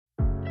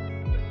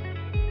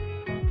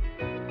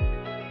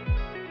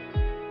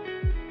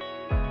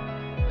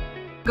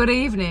Good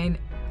evening.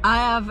 I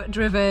have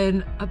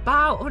driven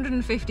about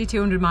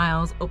 150-200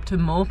 miles up to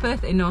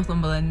Morpeth in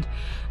Northumberland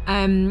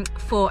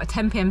for a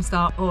 10 PM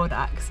start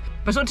Audax.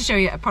 But I just want to show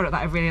you a product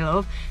that I really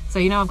love. So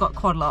you know I've got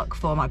quad lock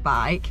for my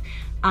bike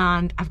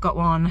and I've got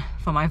one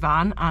for my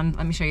van, and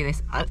let me show you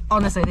this.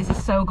 Honestly, this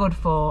is so good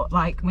for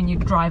like when you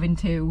drive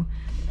into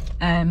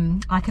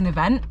like an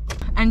event.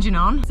 Engine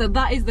on. So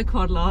that is the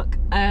quad lock.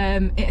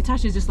 It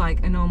attaches just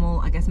like a normal,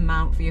 I guess,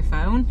 mount for your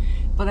phone,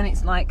 but then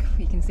it's like,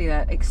 you can see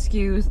that,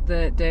 excuse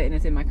the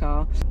dirtiness in my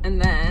car, and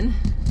then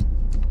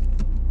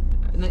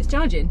it's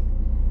charging.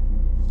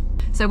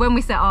 So when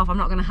we set off, I'm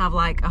not going to have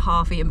like a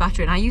half-eaten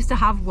battery, and I used to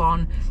have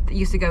one that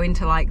used to go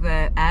into like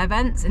the air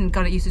vents, and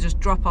God, it used to just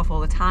drop off all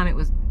the time. It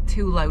was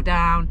too low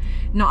down,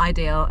 not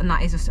ideal, and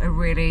that is just a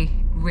really,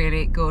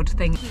 really good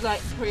thing. This is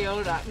like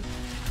pre-Audax.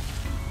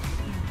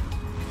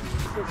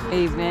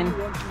 Evening,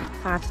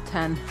 5 to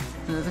 10,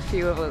 and there's a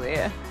few of us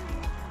here,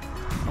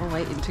 all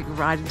waiting to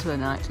ride into the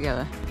night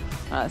together.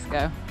 Right, let's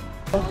go.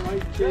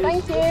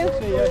 Thank you.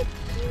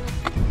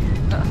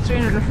 Got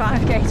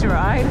 305k to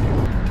ride.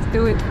 Let's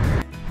do it.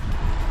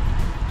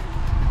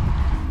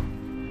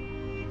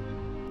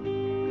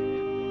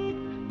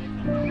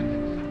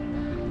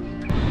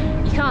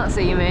 You can't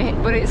see me,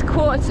 but it's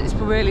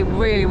really,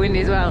 really windy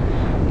as well.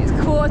 It's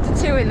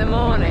 1:45 in the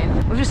morning.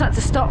 We've just had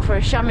to stop for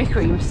a chamois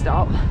cream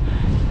stop.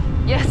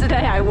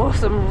 Yesterday I wore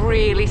some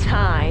really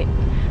tight,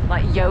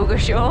 like, yoga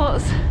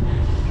shorts,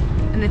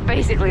 and they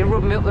basically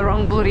rubbed me up the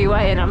wrong bloody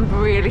way, and I'm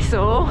really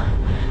sore.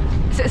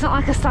 So it's not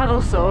like a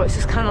saddle sore, it's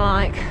just kind of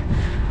like,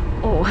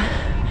 oh,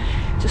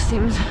 it just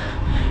seems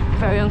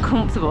very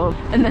uncomfortable.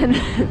 And then,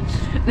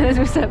 as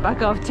we set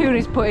back off,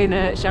 Tony's putting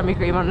chamois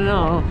cream on and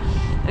all,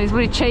 and his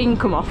bloody chain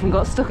come off and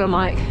got stuck. I'm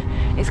like,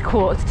 it's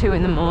 1:45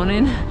 in the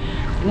morning,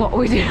 what are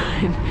we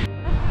doing?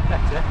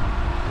 Better.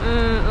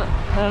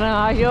 I don't know,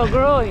 how's your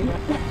groin?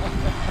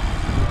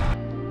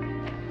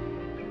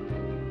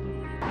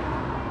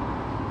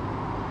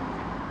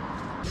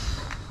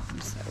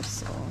 I'm so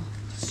sore.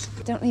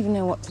 I don't even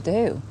know what to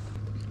do.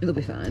 It'll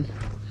be fine.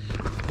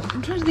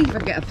 I'm trying to think if I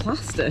can get a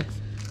plaster.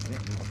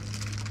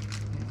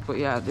 But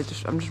yeah,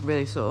 I'm just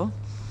really sore.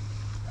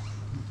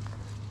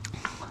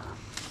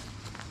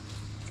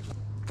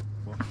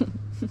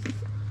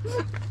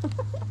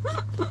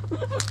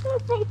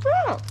 What's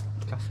that?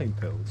 Caffeine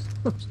pills.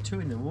 It's 2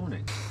 in the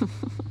morning.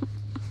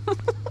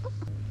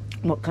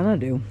 What can I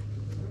do?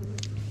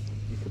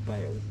 You could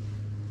bail.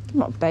 I'm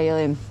not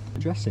bailing.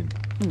 Dress him.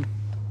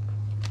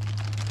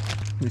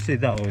 You see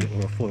that, or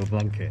a foil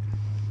blanket?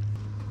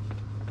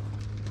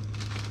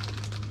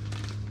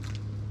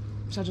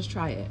 Shall I just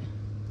try it?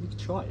 You could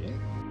try it.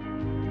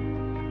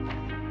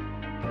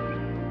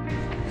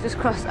 Just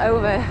crossed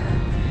over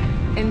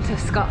into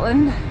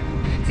Scotland.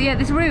 So yeah,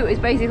 this route is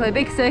basically a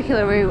big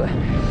circular route.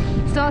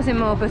 Starts in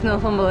Morpeth,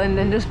 Northumberland,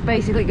 and just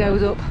basically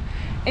goes up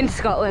into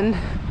Scotland,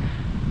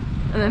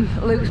 and then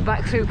loops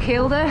back through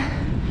Kielder,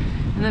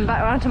 and then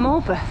back around to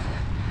Morpeth.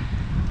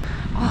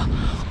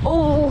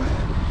 Oh,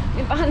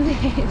 my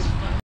bandage!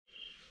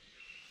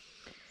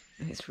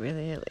 It's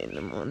really early in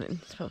the morning.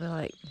 It's probably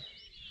like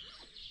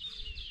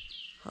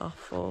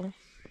 4:30.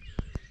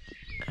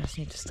 I just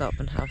need to stop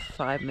and have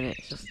 5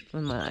 minutes just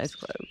with my eyes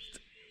closed.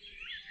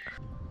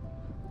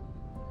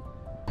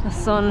 The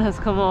sun has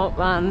come up,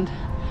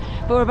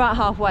 but we're about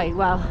halfway.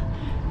 Well,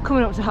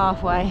 coming up to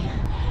halfway.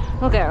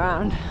 We'll get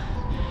around.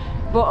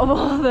 But of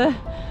all the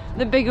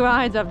big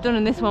rides I've done,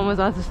 and this one was,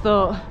 I just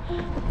thought,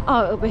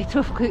 oh, it'll be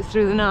tough because it's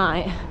through the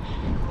night.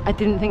 I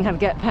didn't think I'd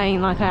get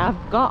pain like I have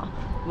got,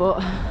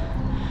 but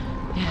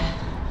yeah.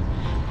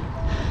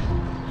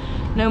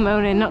 No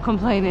moaning, not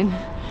complaining.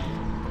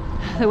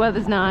 The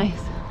weather's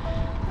nice,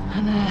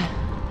 and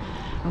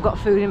I've got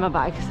food in my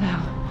bag, so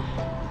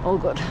all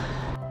good.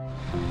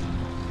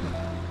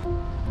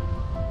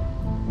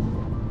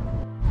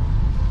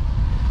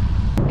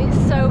 It's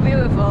so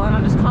beautiful, and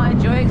I just can't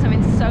enjoy it because I'm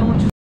in so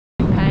much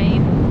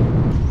pain.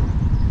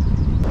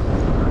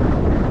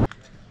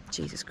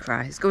 Jesus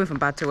Christ, it's going from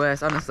bad to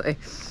worse, honestly.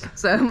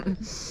 So,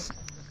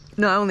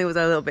 not only was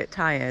I a little bit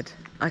tired,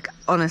 like,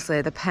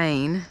 honestly, the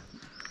pain,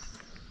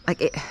 like,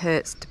 it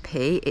hurts to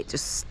pee, it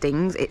just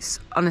stings. It's,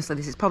 honestly,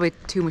 this is probably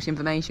too much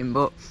information,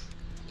 but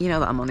you know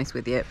that I'm honest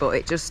with you, but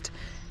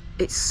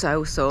it's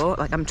so sore.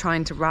 Like, I'm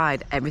trying to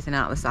ride everything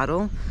out of the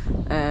saddle,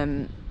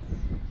 and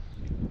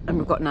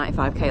we've got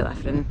 95k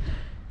left, and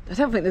I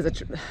don't think there's a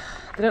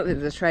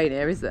train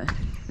here, is there?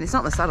 And it's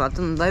not the saddle. I've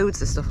done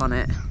loads of stuff on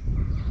it,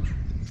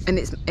 and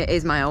it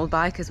is my old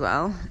bike as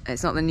well.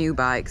 It's not the new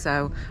bike,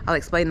 so I'll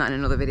explain that in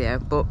another video.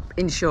 But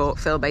in short,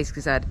 Phil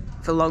basically said,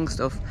 for long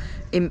stuff,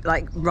 in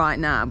like right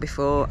now,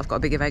 before I've got a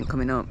big event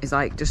coming up, is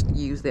like, just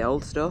use the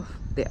old stuff,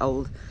 the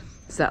old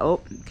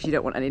setup, because you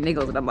don't want any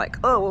niggles. And I'm like,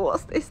 oh, well,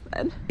 what's this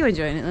then? You're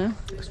enjoying it though?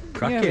 It's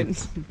cracking.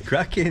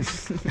 Cracking.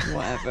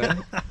 Whatever.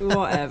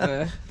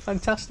 Whatever.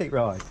 Fantastic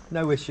ride.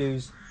 No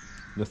issues.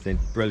 Nothing.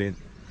 Brilliant.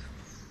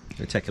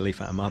 Gonna take a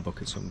leaf out of my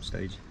book at some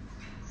stage.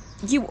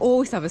 You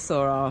always have a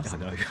sore arse. I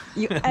know.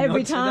 You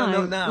every time.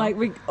 Not now. Like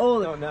we all.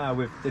 Not now.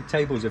 The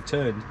tables have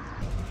turned.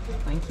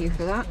 Thank you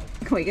for that.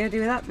 What are you going to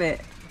do with that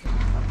bit?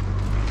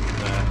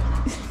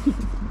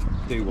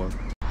 Do one.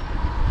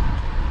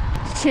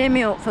 Cheer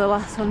me up for the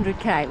last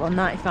 100k, well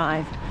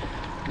 95.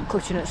 I'm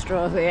clutching at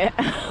straws here.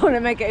 I want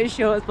to make it as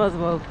short as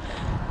possible.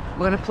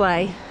 We're going to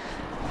play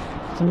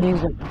some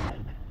music.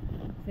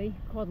 See,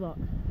 quad lock,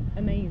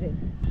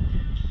 amazing.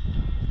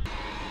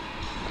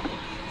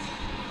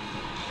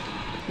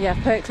 Yeah,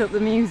 I've perked up the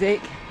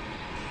music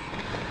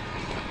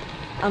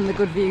and the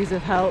good views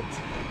have helped.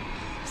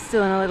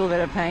 Still in a little bit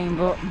of pain,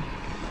 but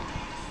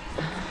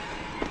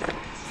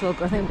it's all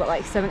good. I think I've got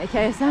like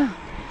 70k or so.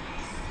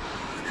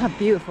 Look how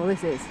beautiful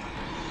this is.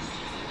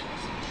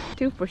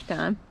 Toothbrush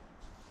time.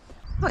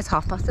 Oh, it's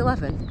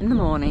 11:30 in the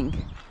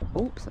morning.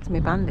 Oops, that's my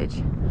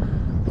bandage.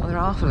 Other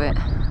half of it.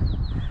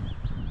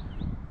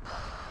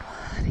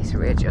 I need to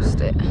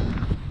readjust it.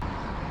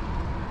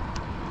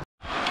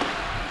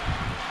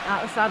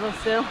 Out of the saddle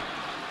still.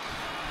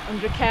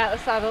 100k out of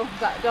the saddle. Does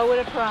that go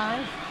with a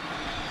prize?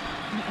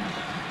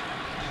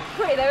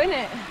 Pretty though, isn't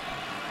it?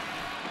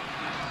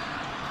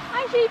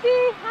 Hi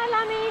Sheepy, hi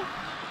Lammy.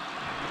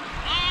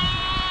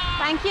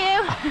 Thank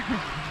you.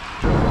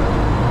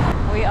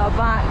 We are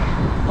back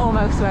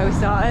almost where we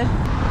started.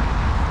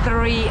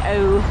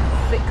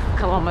 306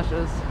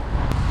 kilometres.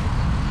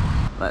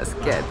 Let's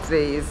get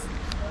these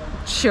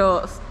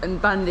shorts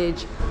and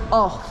bandage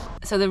off.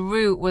 So the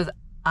route was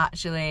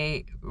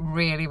actually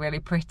really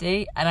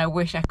pretty, and I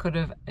wish I could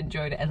have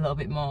enjoyed it a little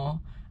bit more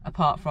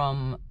apart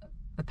from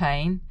the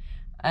pain.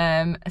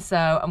 So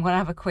I'm gonna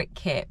have a quick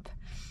kip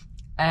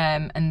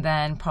and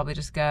then probably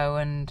just go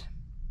and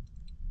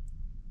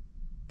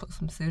put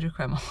some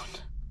Sudocrem on.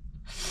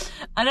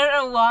 I don't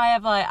know why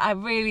I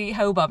really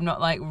hope I've not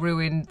like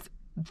ruined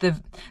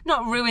the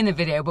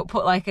video, but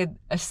put like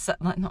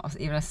like not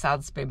even a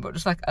sad spin, but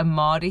just like a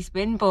Mardy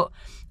spin. But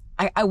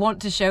I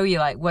want to show you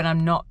like when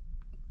I'm not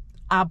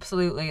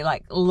absolutely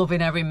like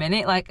loving every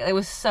minute. Like there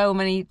was so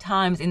many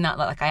times in that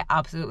like I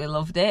absolutely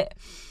loved it,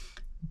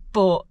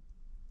 but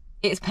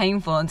it's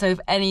painful. And so if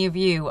any of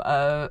you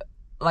are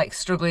like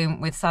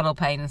struggling with saddle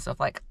pain and stuff,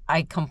 like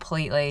I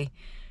completely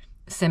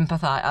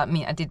sympathise. I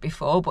mean, I did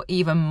before, but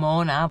even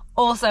more now.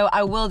 Also,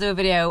 I will do a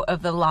video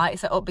of the light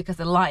setup because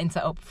the lighting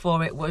setup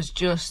for it was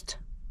just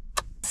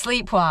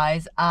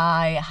sleep-wise.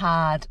 I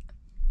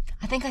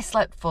think I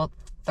slept for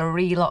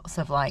 3 lots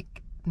of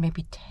like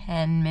maybe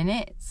 10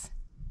 minutes.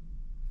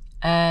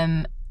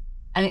 And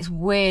it's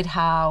weird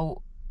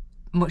how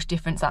much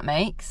difference that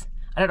makes.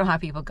 I don't know how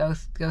people go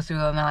through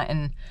the night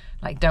and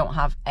like don't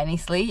have any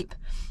sleep.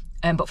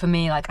 But for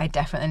me, like I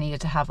definitely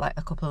needed to have like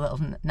a couple of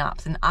little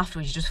naps, and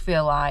afterwards you just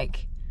feel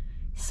like,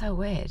 it's so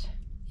weird.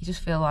 You just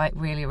feel like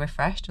really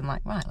refreshed and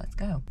like, right, let's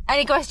go.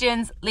 Any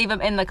questions? Leave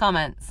them in the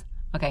comments.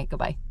 Okay,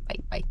 goodbye.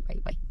 Bye.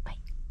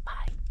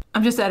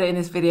 I'm just editing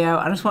this video.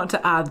 I just want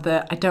to add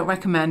that I don't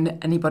recommend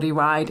anybody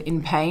ride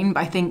in pain, but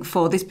I think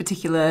for this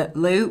particular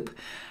loop,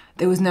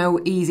 there was no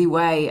easy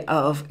way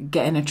of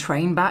getting a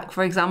train back,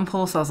 for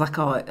example. So I was like,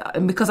 oh,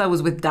 and because I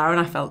was with Darren,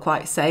 I felt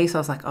quite safe. So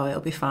I was like, oh,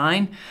 it'll be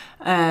fine.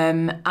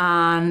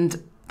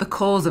 And the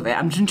cause of it,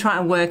 I'm just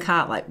trying to work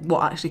out like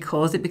what actually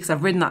caused it, because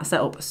I've ridden that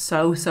setup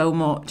so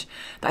much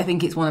that I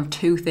think it's one of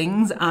 2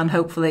 things. And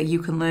hopefully you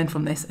can learn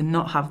from this and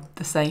not have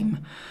the same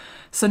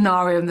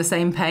scenario and the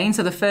same pain.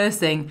 So the first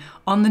thing,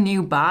 on the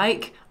new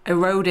bike, I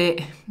rode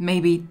it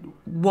maybe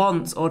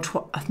once or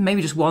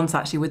maybe just once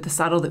actually with the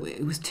saddle that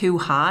it was too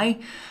high.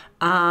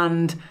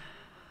 And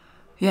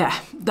yeah,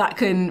 that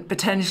can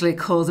potentially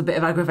cause a bit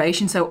of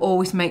aggravation. So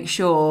always make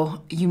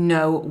sure you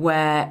know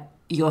where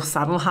your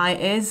saddle height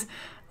is.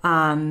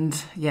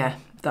 And yeah,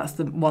 that's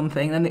the one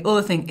thing. And the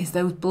other thing is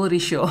those bloody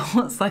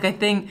shorts. Like I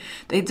think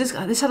they just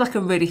had like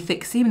a really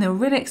thick seam, and they were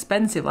really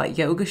expensive, like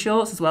yoga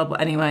shorts as well. But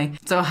anyway,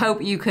 so I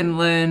hope you can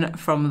learn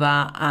from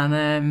that.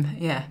 And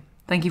yeah,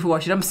 thank you for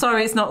watching. I'm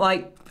sorry it's not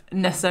like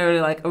necessarily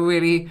like a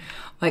really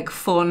like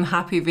fun,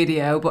 happy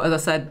video, but as I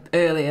said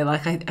earlier,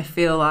 like I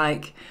feel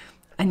like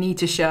I need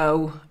to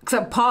show,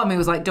 because part of me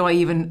was like, do I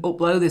even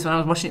upload this? When I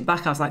was watching it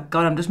back, I was like,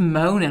 God, I'm just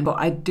moaning. But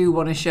I do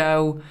want to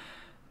show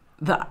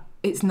that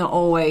it's not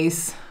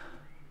always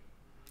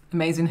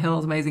amazing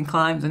hills, amazing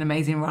climbs, and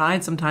amazing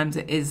rides. Sometimes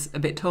it is a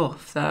bit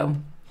tough. So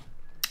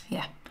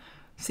yeah,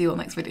 see you all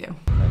next video.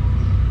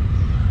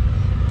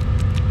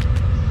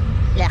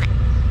 Yeah.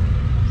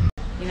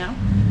 You know?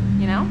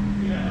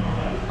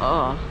 Yeah.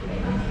 Oh.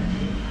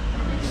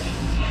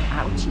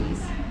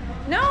 Ouchies.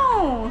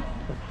 No!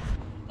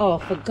 Oh,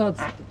 for God's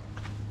sake.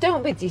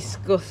 Don't be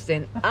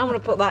disgusting. I'm going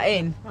to put that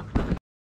in.